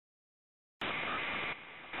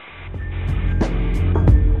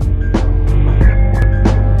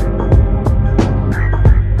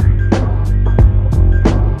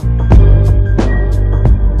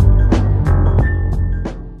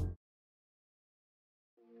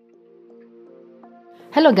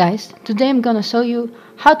Hello guys, today I'm gonna show you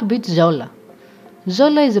how to beat Zolla.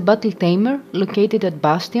 Zolla is a battle tamer located at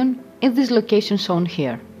Bastion in this location shown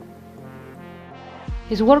here.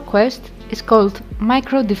 His war quest is called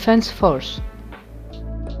Micro Defense Force.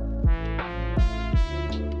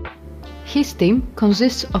 His team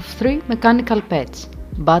consists of 3 mechanical pets,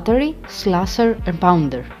 Battery, Slasher and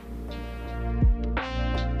Pounder.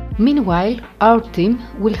 Meanwhile, our team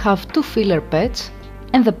will have 2 filler pets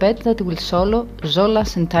and the pet that will solo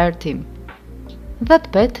Zolla's entire team.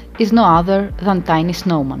 That pet is no other than Tiny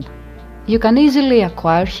Snowman. You can easily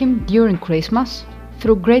acquire him during Christmas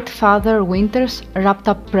through Great Father Winter's wrapped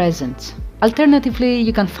up presents. Alternatively,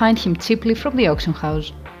 you can find him cheaply from the auction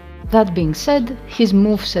house. That being said, his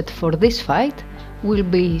moveset for this fight will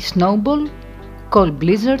be Snowball, Cold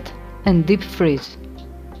Blizzard and Deep Freeze.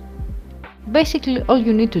 Basically all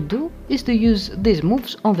you need to do is to use these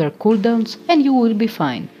moves on their cooldowns and you will be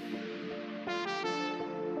fine.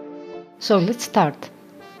 So let's start.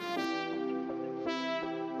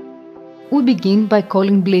 We begin by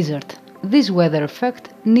calling Blizzard. This weather effect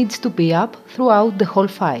needs to be up throughout the whole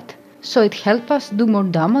fight, so it helps us do more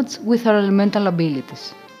damage with our elemental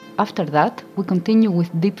abilities. After that, we continue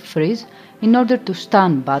with Deep Freeze in order to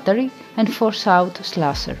stun Battery and force out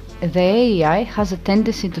Slasher. The AI has a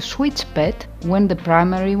tendency to switch pet when the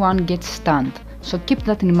primary one gets stunned, so keep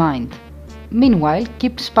that in mind. Meanwhile,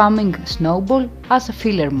 keep spamming Snowball as a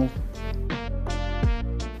filler move.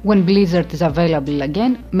 When Blizzard is available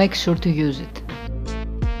again, make sure to use it.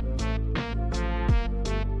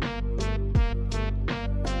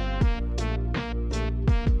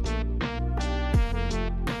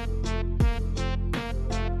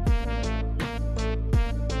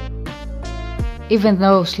 Even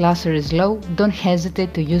though Slasher is low, don't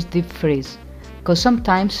hesitate to use Deep Freeze, cause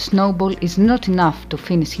sometimes Snowball is not enough to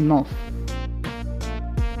finish him off.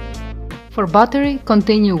 For Battery,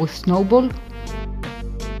 continue with Snowball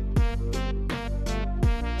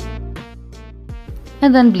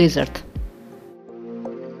and then Blizzard.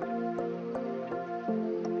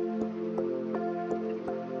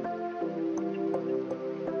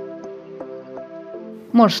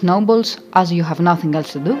 More snowballs as you have nothing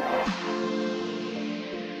else to do.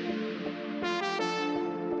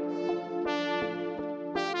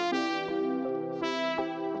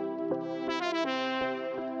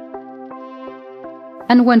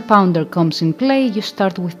 And when Pounder comes in play, you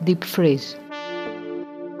start with Deep Freeze.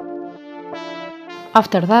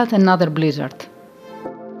 After that, another Blizzard.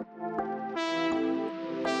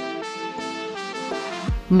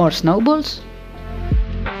 More snowballs.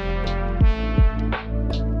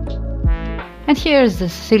 And here's the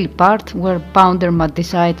silly part where Pounder might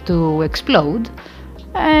decide to explode,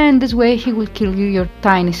 and this way he will kill you your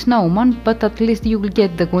Tiny Snowman, but at least you will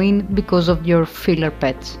get the win because of your filler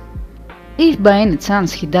pets. If by any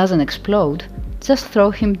chance he doesn't explode, just throw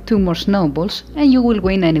him 2 more snowballs and you will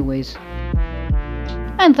win anyways.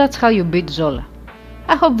 And that's how you beat Zolla.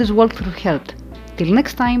 I hope this walkthrough helped. Till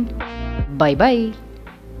next time, bye bye!